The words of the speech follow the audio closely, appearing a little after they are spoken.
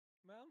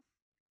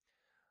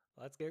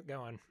Let's get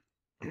going.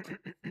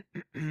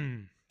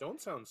 Don't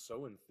sound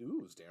so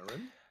enthused,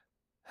 Aaron.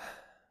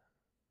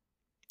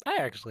 I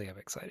actually am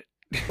excited.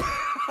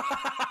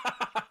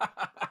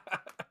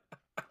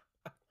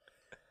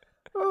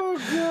 Oh,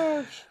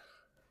 gosh.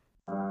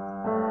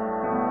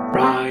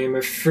 Rhyme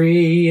or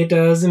free, it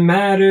doesn't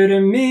matter to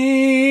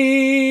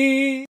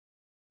me.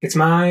 It's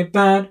my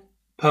bad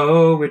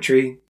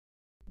poetry.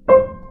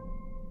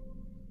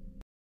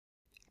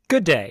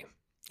 Good day,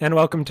 and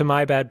welcome to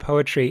My Bad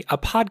Poetry, a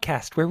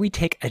podcast where we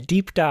take a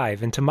deep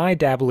dive into my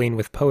dabbling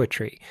with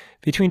poetry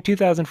between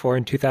 2004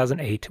 and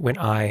 2008 when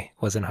I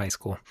was in high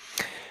school.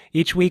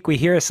 Each week we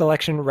hear a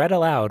selection read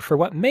aloud for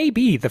what may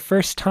be the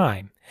first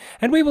time,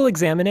 and we will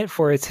examine it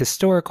for its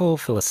historical,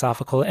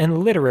 philosophical, and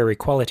literary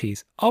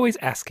qualities, always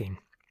asking,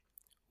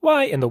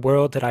 why in the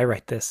world did I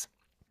write this?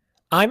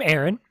 I'm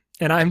Aaron,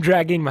 and I'm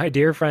dragging my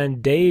dear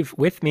friend Dave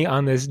with me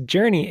on this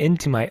journey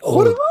into my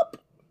old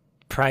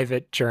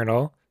private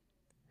journal.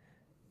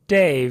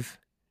 Dave,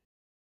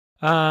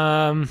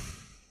 I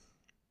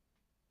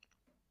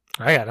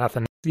got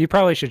nothing. You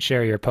probably should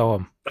share your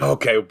poem.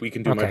 Okay, we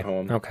can do my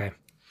poem. Okay.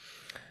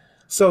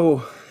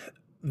 So,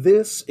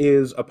 this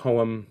is a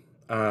poem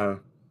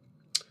that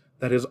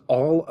is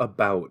all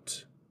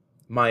about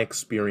my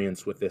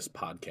experience with this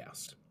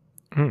podcast.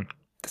 This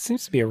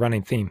seems to be a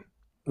running theme.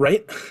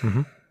 Right?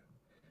 Mm-hmm.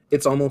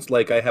 It's almost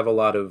like I have a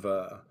lot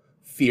of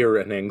fear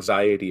and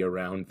anxiety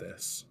around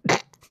this.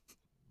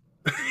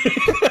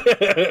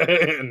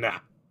 Nah.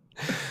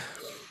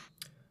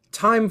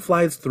 Time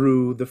flies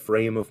through the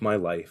frame of my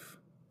life.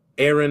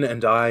 Aaron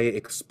and I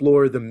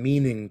explore the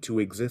meaning to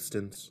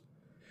existence.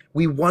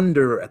 We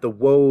wonder at the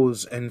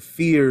woes and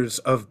fears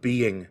of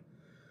being.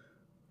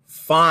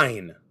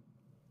 Fine.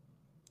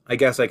 I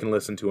guess I can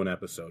listen to an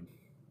episode.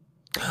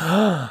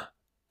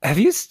 Have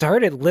you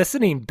started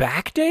listening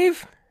back,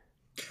 Dave?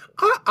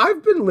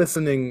 I've been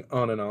listening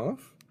on and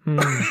off.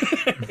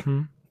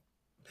 Mm-hmm.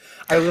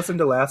 I listened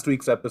to last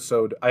week's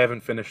episode. I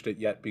haven't finished it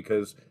yet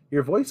because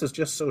your voice is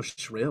just so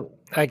shrill.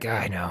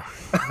 I know.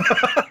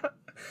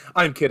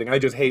 I'm kidding. I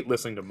just hate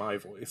listening to my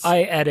voice.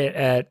 I edit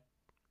at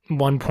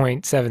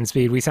 1.7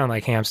 speed. We sound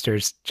like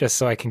hamsters just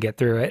so I can get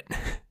through it.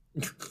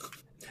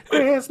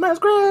 Christmas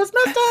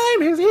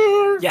time is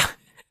here. Yeah.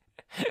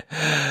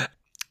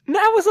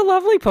 That was a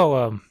lovely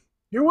poem.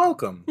 You're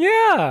welcome.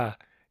 Yeah.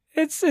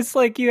 It's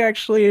like you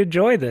actually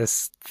enjoy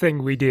this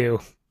thing we do.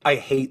 I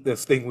hate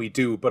this thing we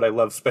do, but I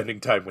love spending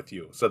time with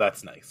you, so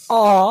that's nice.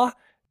 Aw.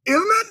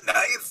 Isn't that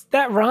nice?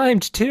 That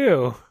rhymed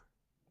too.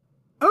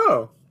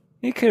 Oh.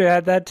 You could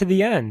add that to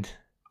the end.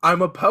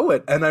 I'm a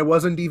poet, and I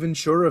wasn't even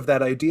sure of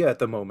that idea at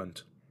the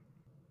moment.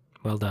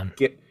 Well done.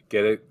 Get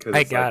it? Cause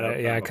I got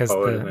it, yeah, because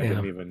I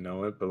didn't even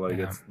know it, but like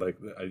it's like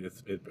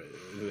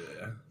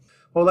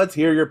Well, let's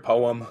hear your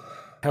poem.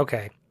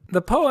 Okay.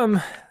 The poem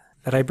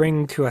that I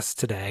bring to us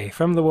today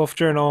from the Wolf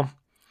Journal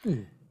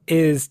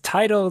is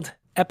titled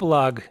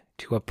Epilogue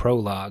to a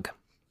Prologue.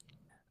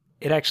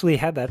 It actually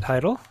had that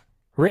title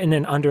written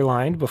and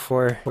underlined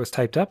before it was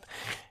typed up.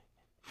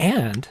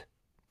 And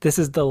this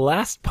is the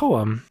last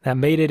poem that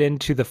made it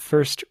into the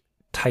first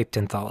typed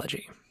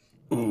anthology.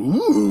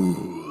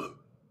 Ooh.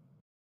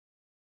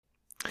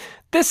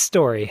 This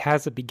story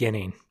has a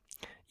beginning,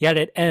 yet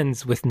it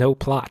ends with no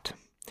plot.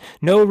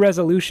 No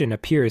resolution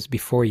appears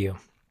before you.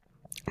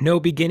 No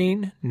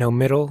beginning, no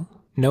middle,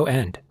 no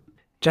end.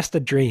 Just a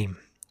dream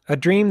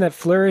that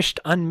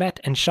flourished unmet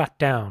and shut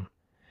down,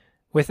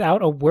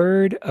 without a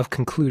word of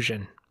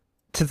conclusion.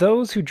 To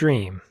those who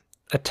dream,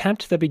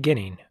 attempt the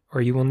beginning,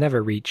 or you will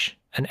never reach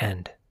an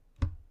end.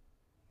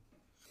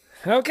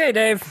 Okay,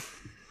 Dave.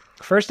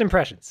 First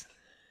impressions.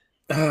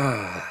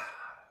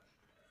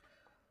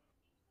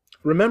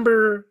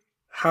 Remember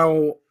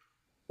how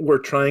we're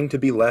trying to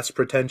be less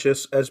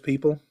pretentious as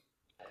people?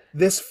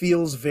 This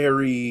feels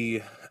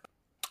very...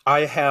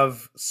 I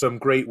have some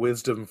great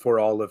wisdom for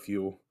all of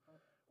you,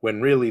 when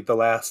really the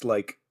last,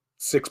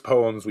 6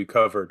 poems we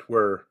covered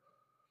were,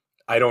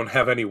 I don't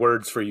have any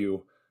words for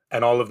you,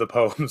 and all of the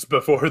poems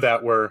before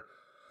that were,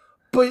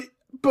 but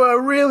I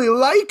really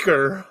like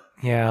her.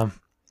 Yeah.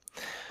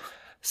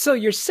 So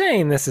you're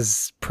saying this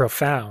is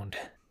profound.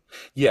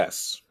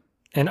 Yes.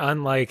 And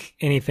unlike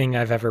anything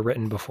I've ever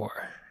written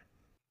before.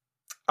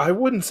 I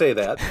wouldn't say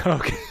that.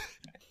 Okay.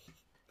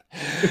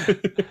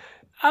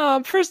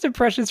 First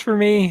impressions for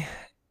me,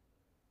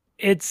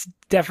 it's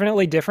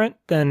definitely different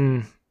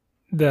than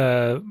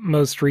the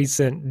most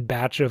recent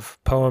batch of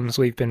poems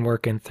we've been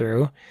working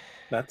through.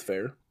 That's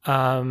fair.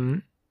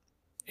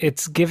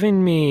 It's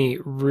given me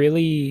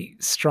really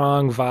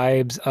strong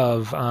vibes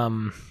of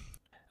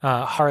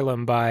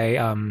Harlem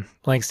by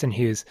Langston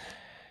Hughes.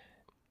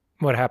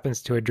 What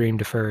Happens to a Dream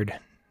Deferred?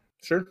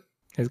 Sure.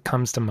 It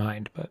comes to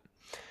mind, but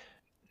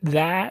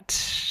that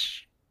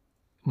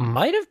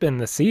might have been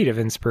the seed of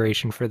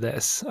inspiration for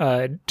this.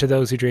 To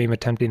those who dream,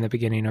 attempting the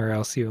beginning, or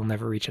else you will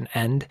never reach an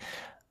end.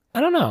 I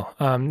don't know.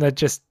 That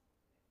just,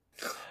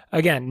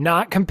 again,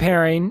 not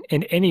comparing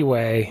in any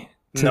way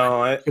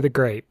to the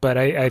great, but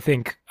I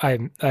think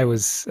I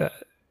was,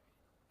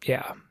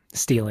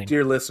 stealing.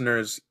 Dear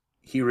listeners,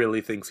 he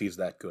really thinks he's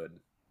that good.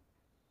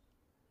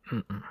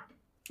 Mm-mm.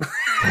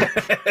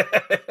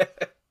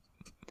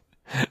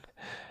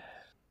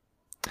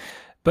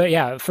 But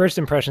yeah, first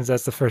impressions,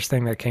 that's the first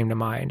thing that came to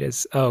mind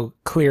is, oh,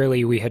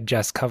 clearly we had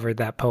just covered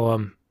that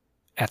poem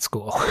at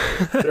school.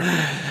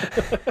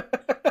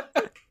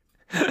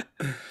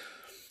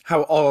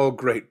 How all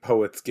great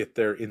poets get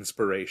their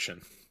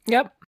inspiration.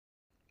 Yep.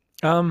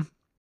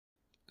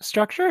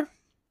 Structure?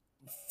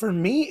 For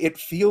me, it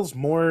feels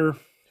more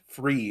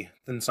free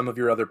than some of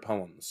your other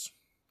poems.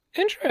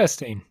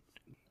 Interesting.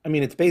 I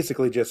mean, it's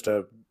basically just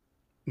a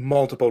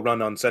multiple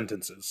run-on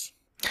sentences.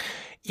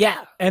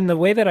 Yeah, and the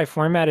way that I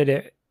formatted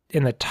it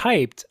in the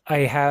typed, I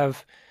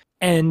have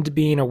end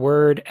being a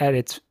word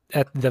at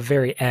the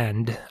very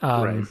end.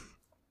 Right.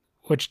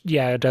 Which,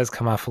 yeah, it does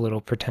come off a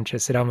little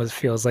pretentious. It almost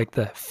feels like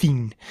the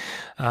fiend.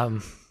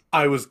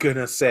 I was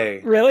gonna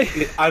say. Really?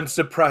 I'm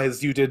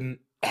surprised you didn't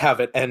have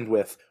it end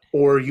with,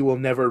 or you will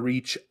never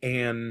reach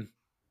an,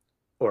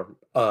 or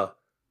a,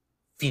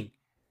 fiend.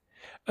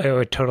 It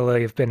would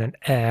totally have been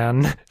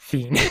an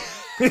fiend.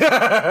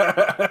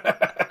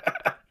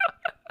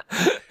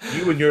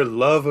 You and your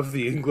love of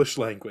the English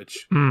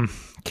language.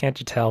 Can't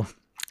you tell?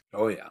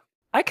 Oh, yeah.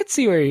 I could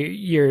see where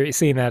you're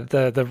seeing that.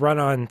 The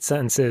run-on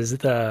sentences,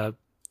 the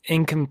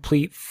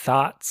incomplete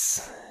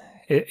thoughts.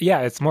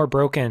 It's more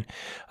broken.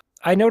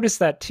 I noticed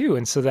that too.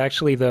 And so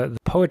actually the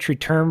poetry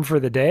term for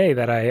the day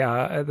that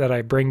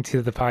I bring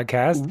to the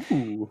podcast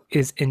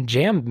is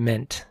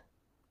enjambment.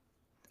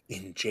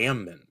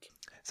 Enjambment.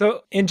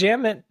 So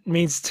enjambment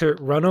means to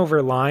run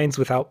over lines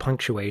without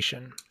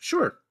punctuation.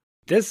 Sure.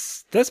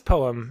 This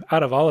poem,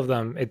 out of all of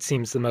them, it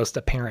seems the most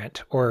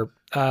apparent, or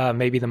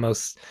maybe the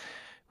most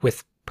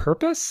with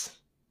purpose.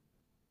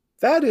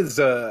 That is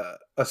a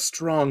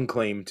strong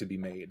claim to be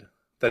made,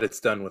 that it's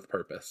done with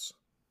purpose.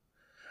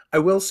 I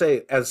will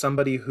say, as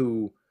somebody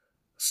who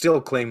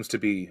still claims to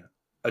be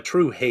a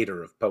true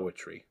hater of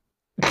poetry,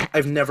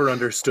 I've never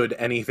understood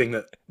anything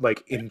that,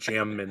 like,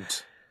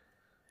 enjambment,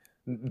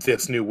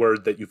 this new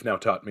word that you've now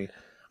taught me.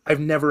 I've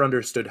never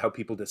understood how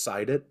people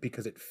decide it,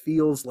 because it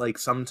feels like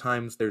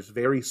sometimes there's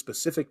very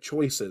specific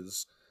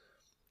choices,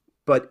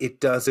 but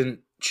it doesn't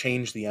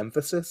change the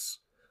emphasis.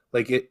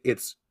 Like,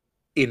 it's,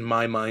 in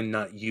my mind,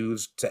 not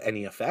used to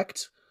any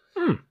effect.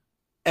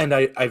 And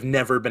I've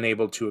never been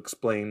able to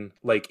explain,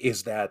 like,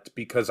 is that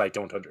because I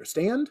don't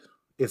understand?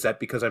 Is that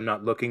because I'm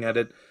not looking at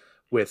it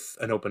with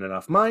an open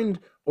enough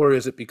mind? Or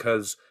is it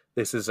because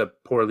this is a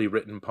poorly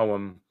written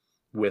poem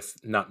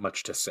with not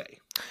much to say?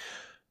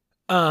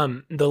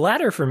 The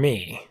latter for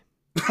me.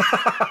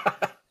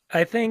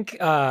 I think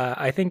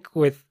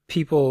with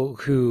people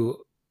who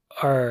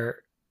are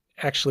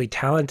actually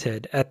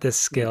talented at this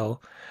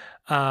skill,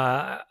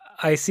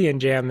 I see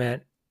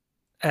enjambment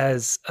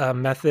as a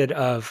method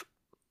of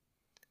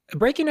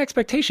breaking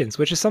expectations,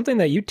 which is something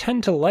that you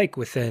tend to like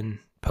within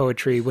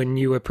poetry when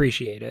you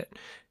appreciate it.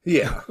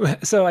 Yeah.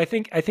 So I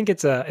think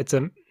it's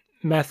a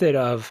method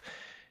of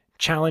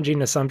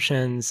challenging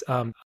assumptions.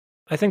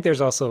 I think there's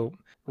also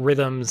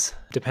rhythms,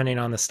 depending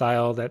on the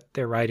style that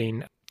they're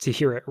writing. To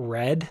hear it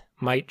read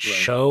might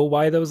show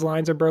why those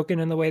lines are broken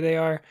in the way they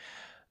are.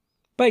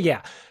 But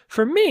yeah,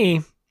 for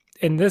me,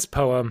 in this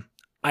poem,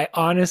 I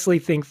honestly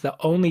think the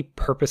only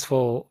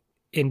purposeful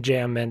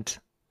enjambment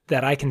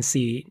that I can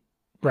see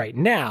right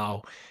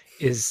now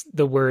is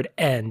the word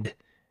end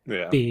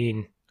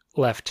being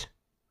left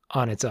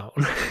on its own.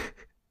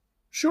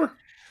 Sure.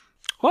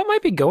 What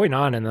might be going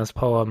on in this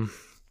poem?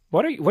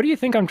 What do you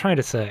think I'm trying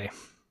to say?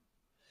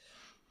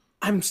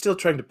 I'm still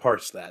trying to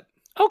parse that.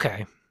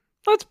 Okay.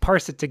 Let's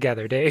parse it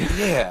together, Dave.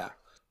 Yeah.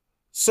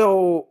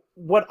 So,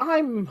 what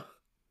I'm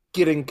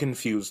getting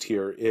confused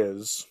here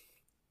is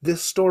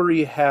this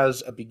story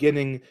has a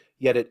beginning,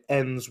 yet it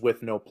ends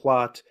with no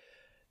plot.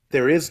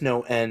 There is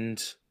no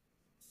end,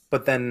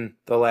 but then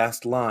the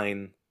last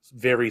line,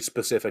 very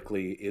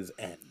specifically, is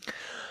end.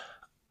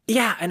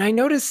 Yeah, and I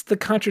noticed the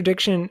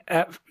contradiction.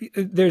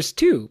 There's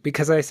two,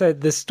 because I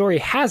said this story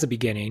has a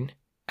beginning,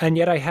 and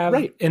yet I have,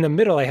 in the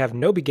middle, I have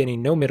no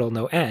beginning, no middle,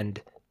 no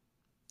end.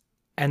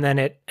 And then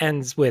it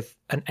ends with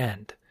an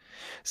end.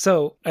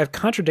 So I've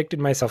contradicted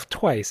myself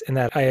twice in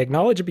that I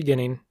acknowledge a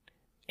beginning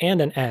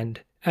and an end,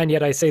 and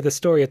yet I say the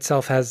story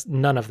itself has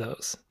none of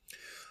those.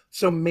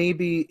 So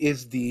maybe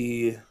is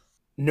the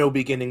no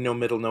beginning, no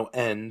middle, no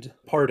end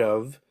part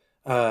of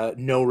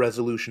no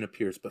resolution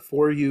appears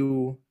before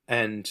you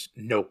and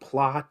no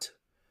plot?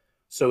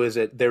 So is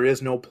it there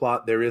is no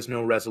plot, there is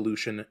no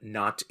resolution,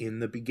 not in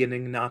the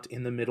beginning, not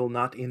in the middle,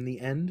 not in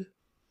the end?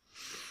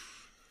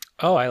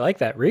 Oh, I like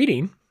that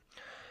reading.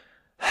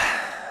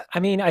 I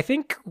mean, I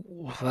think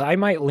I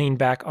might lean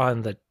back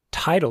on the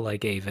title I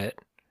gave it.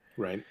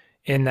 Right.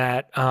 In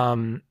that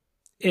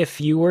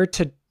if you were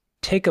to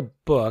take a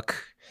book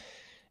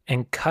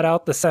and cut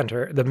out the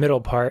center, the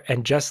middle part,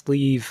 and just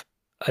leave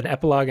an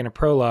epilogue and a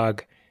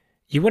prologue,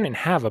 you wouldn't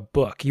have a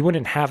book. You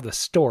wouldn't have the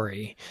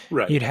story.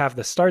 Right. You'd have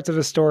the starts of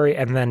a story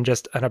and then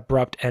just an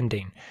abrupt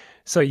ending.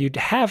 So you'd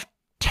have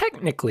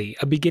technically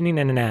a beginning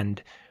and an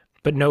end,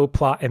 but no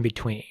plot in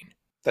between.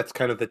 That's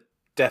kind of the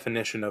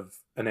definition of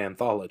an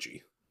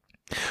anthology.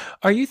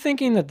 Are you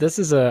thinking that this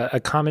is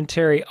a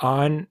commentary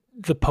on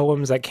the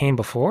poems that came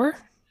before?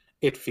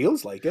 It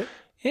feels like it.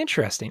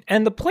 Interesting.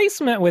 And the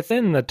placement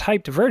within the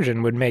typed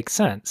version would make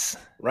sense.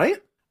 Right?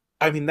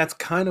 I mean, that's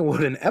kind of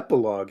what an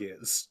epilogue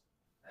is.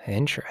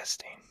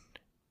 Interesting.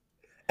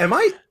 Am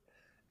I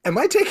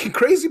taking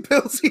crazy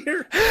pills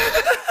here?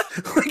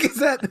 Like, is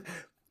that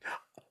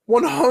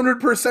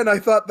 100%? I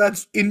thought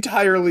that's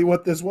entirely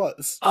what this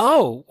was.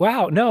 Oh,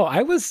 wow. No,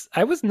 I was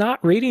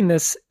not reading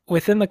this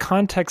within the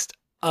context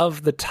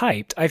of the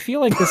typed. I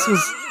feel like this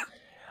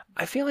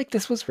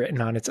was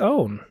written on its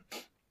own.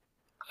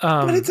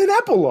 But it's an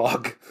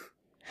epilogue.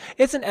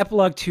 It's an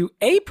epilogue to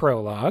a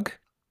prologue.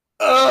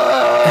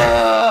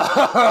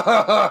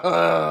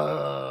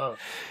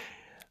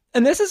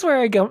 And this is where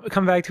I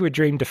come back to A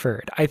Dream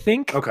Deferred. I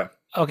think,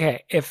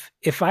 okay,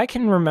 if I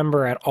can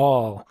remember at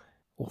all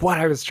what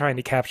I was trying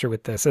to capture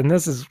with this, and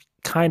this is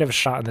kind of a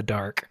shot in the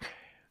dark,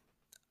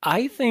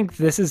 I think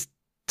this is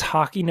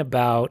talking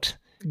about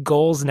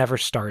goals never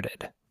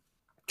started.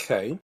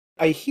 Okay.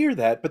 I hear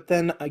that, but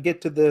then I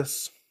get to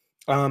this,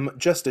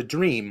 just a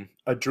dream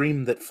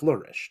that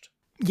flourished.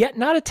 Yet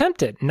not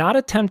attempted.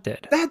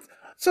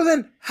 So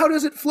then, how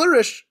does it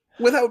flourish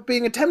without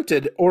being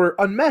attempted or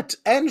unmet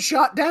and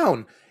shot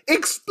down?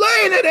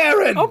 Explain it,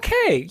 Aaron!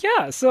 Okay,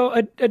 yeah.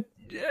 So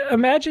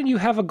imagine you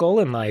have a goal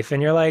in life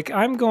and you're like,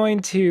 I'm going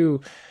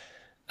to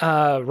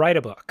write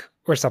a book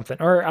or something,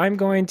 or I'm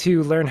going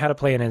to learn how to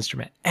play an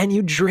instrument. And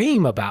you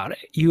dream about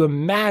it. You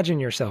imagine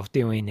yourself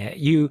doing it.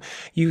 You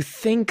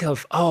think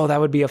of, oh, that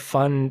would be a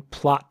fun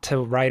plot to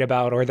write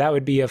about, or that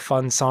would be a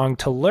fun song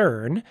to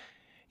learn.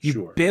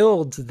 You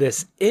build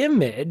this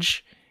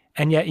image,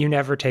 and yet you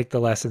never take the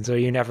lessons, or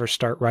you never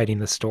start writing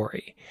the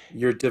story.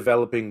 You're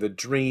developing the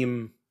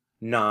dream,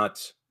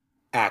 not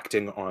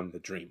acting on the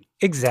dream.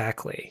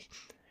 Exactly.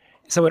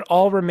 So it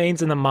all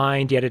remains in the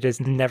mind, yet it is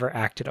never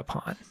acted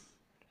upon.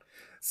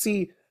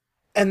 See,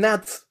 and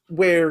that's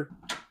where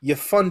you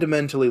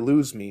fundamentally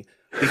lose me,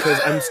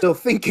 because I'm still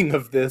thinking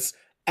of this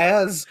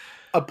as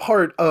a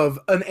part of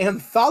an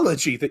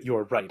anthology that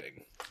you're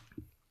writing.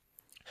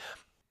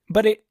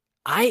 But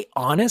I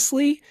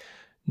honestly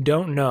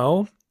don't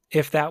know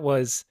if that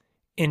was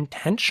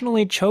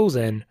intentionally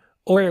chosen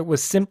or it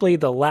was simply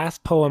the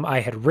last poem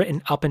I had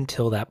written up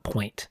until that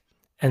point.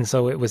 And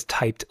so it was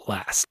typed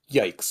last.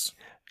 Yikes.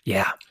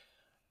 Yeah.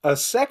 A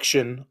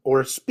section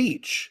or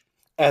speech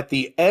at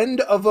the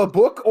end of a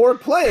book or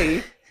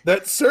play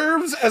that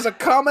serves as a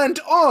comment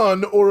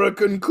on or a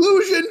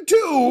conclusion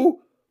to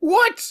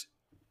what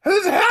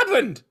has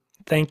happened.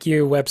 Thank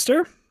you,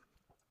 Webster.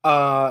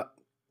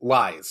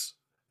 Lies.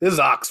 This is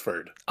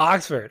Oxford.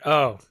 Oxford.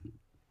 Oh.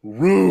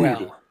 Rude.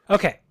 Well,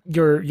 okay.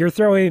 You're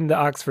throwing the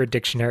Oxford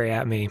dictionary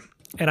at me.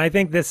 And I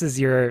think this is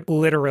your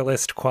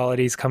literalist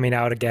qualities coming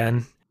out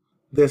again.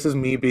 This is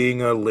me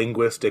being a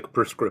linguistic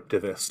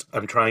prescriptivist.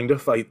 I'm trying to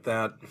fight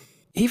that.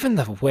 Even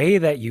the way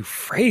that you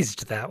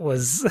phrased that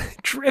was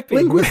tripping.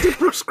 Linguistic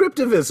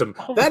prescriptivism.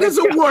 Oh, that is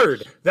a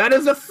word. That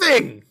is a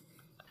thing.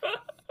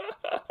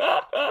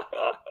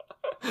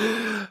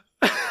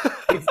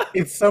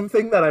 It's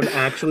something that I'm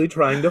actually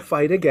trying to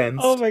fight against.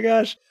 Oh my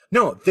gosh.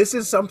 No, this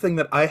is something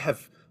that I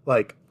have,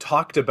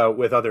 talked about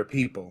with other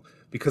people,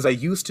 because I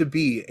used to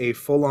be a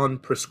full-on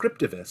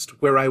prescriptivist,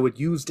 where I would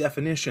use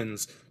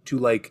definitions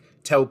to,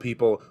 tell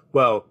people,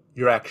 well,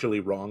 you're actually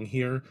wrong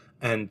here,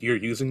 and you're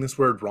using this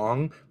word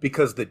wrong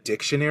because the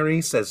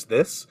dictionary says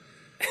this.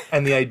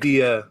 And the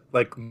idea,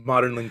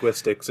 modern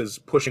linguistics, is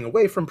pushing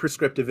away from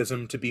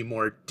prescriptivism to be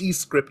more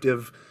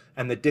descriptive,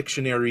 and the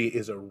dictionary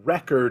is a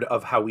record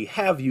of how we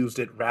have used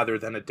it rather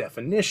than a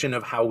definition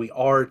of how we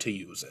are to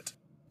use it.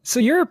 So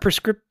you're a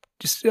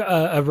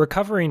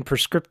recovering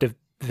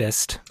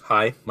prescriptivist.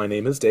 Hi, my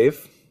name is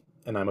Dave,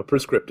 and I'm a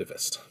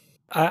prescriptivist.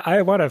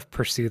 I want to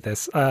pursue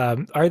this.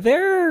 Are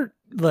there,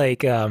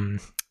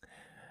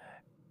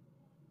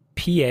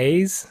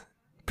 PAs,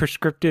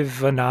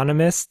 prescriptive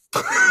anonymous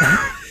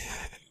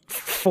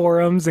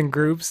forums and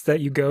groups that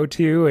you go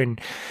to and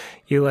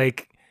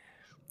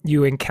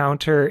you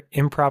encounter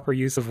improper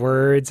use of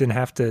words and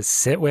have to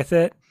sit with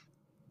it?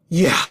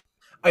 Yeah.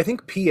 I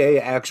think PA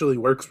actually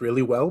works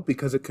really well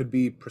because it could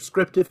be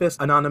prescriptivist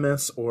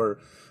anonymous or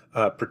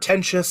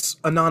pretentious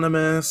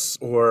anonymous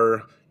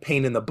or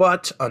pain in the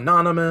butt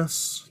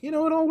anonymous. It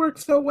all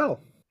works so well.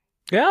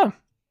 Yeah.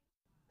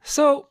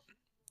 So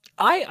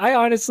I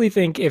honestly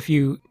think if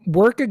you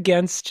work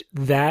against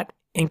that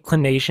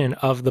inclination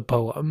of the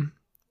poem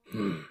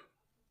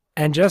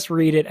and just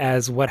read it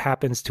as what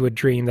happens to a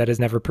dream that is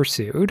never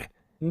pursued,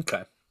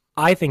 okay,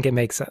 I think it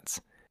makes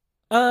sense.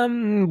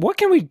 What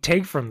can we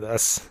take from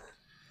this?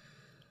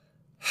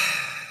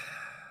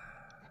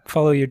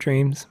 Follow your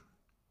dreams.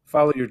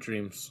 Follow your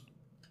dreams.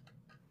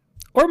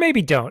 Or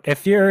maybe don't.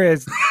 If you're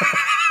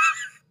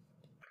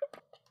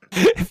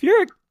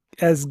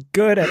as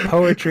good at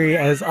poetry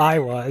as I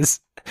was,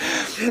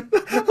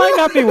 it might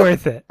not be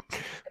worth it.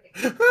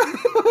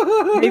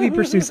 Maybe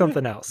pursue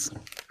something else.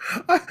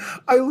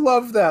 I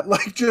love that.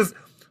 Just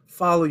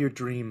follow your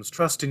dreams.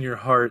 Trust in your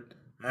heart.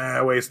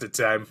 Waste of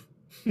time.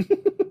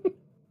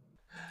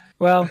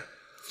 Well,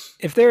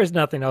 if there is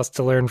nothing else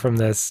to learn from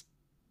this,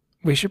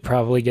 we should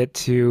probably get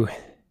to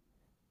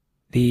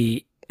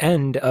the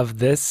end of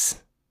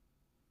this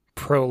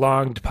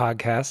prolonged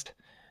podcast.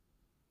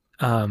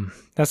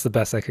 That's the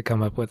best I could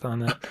come up with on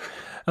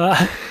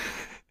that.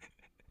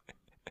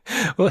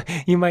 Well,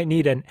 you might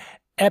need an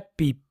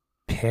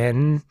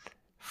EpiPen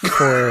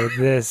for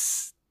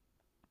this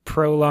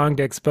prolonged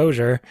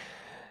exposure.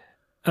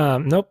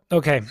 Nope.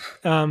 Okay.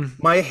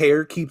 My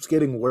hair keeps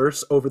getting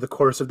worse over the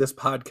course of this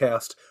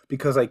podcast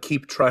because I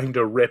keep trying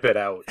to rip it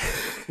out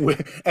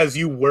as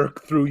you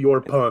work through your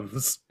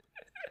puns.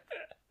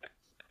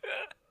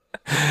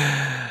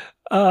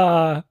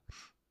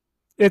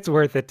 It's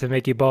worth it to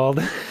make you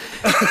bald.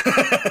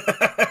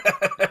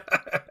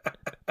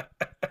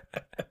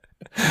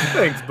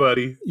 Thanks,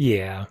 buddy.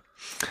 Yeah.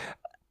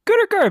 Good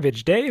or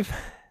garbage, Dave?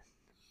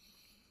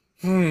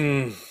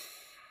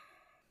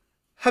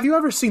 Have you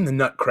ever seen The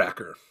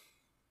Nutcracker?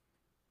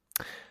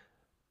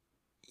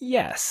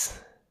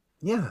 Yes.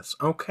 Yes,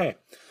 okay.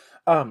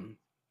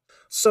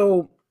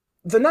 So,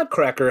 The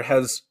Nutcracker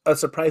has a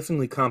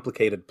surprisingly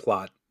complicated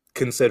plot,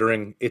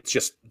 considering it's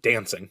just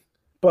dancing.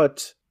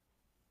 But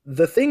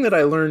the thing that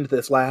I learned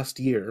this last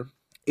year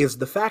is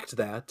the fact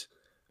that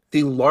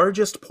the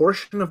largest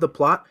portion of the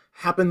plot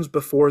happens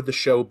before the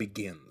show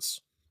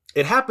begins.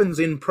 It happens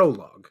in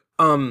prologue,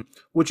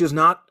 which is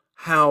not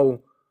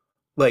how,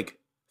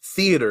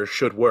 theater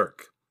should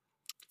work.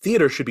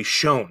 Theater should be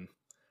shown,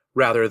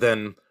 rather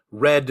than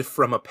read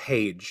from a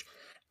page.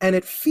 And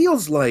it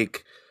feels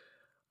like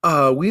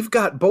we've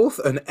got both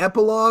an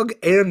epilogue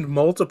and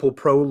multiple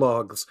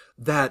prologues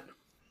that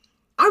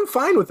I'm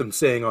fine with them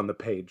saying on the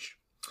page.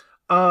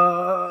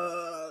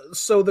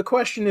 So the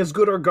question is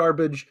good or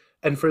garbage,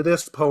 and for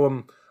this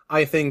poem,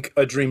 I think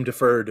A Dream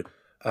Deferred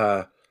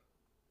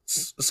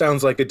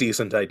sounds like a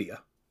decent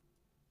idea.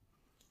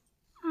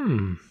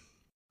 Does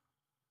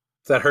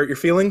that hurt your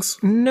feelings?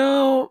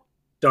 No.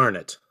 Darn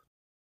it.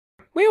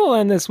 We will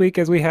end this week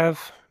as we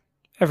have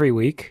every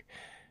week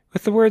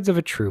with the words of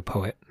a true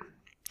poet.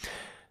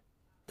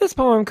 This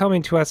poem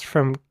coming to us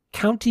from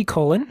County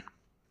Cullen,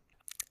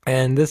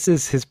 and this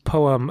is his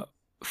poem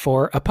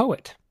For a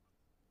Poet.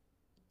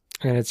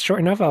 And it's short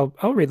enough,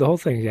 I'll read the whole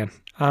thing again.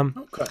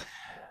 Okay.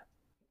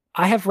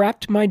 I have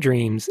wrapped my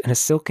dreams in a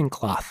silken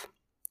cloth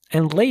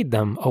and laid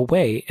them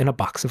away in a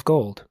box of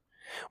gold,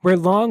 where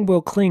long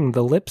will cling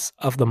the lips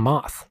of the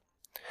moth.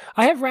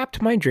 I have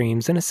wrapped my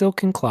dreams in a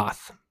silken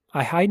cloth.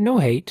 I hide no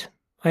hate,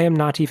 I am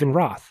not even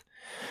wroth.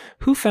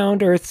 Who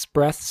found earth's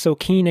breath so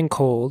keen and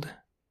cold?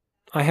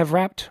 I have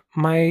wrapped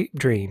my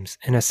dreams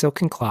in a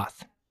silken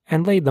cloth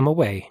and laid them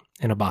away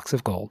in a box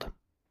of gold.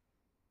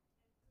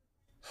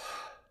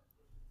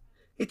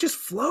 It just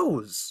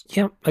flows.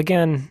 Yep,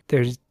 again,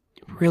 there's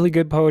really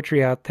good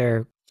poetry out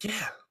there.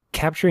 Yeah.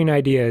 Capturing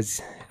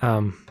ideas,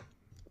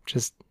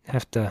 just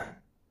have to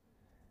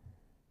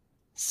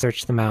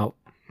search them out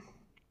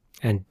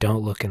and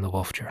don't look in the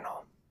Wolf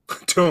Journal.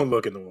 Don't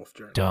look in the Wolf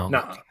Journal. Don't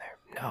look in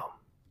there. No.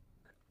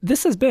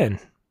 This has been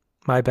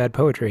My Bad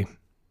Poetry.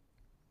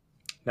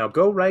 Now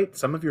go write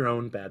some of your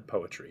own bad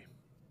poetry.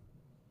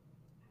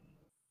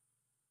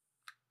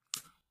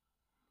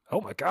 Oh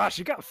my gosh,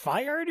 you got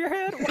fire in your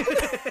head?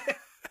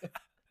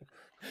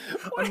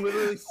 I'm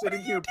literally sitting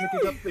here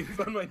picking up things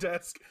on my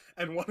desk,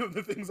 and one of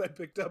the things I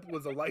picked up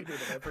was a lighter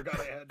that I forgot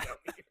I had down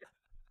here.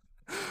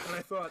 And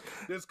I thought,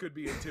 this could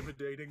be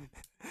intimidating.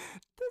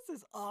 This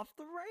is off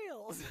the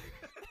rails.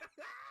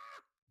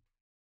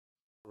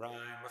 Rhyme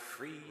or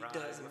free,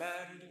 doesn't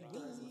matter.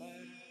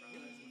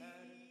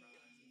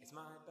 It's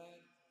my bad.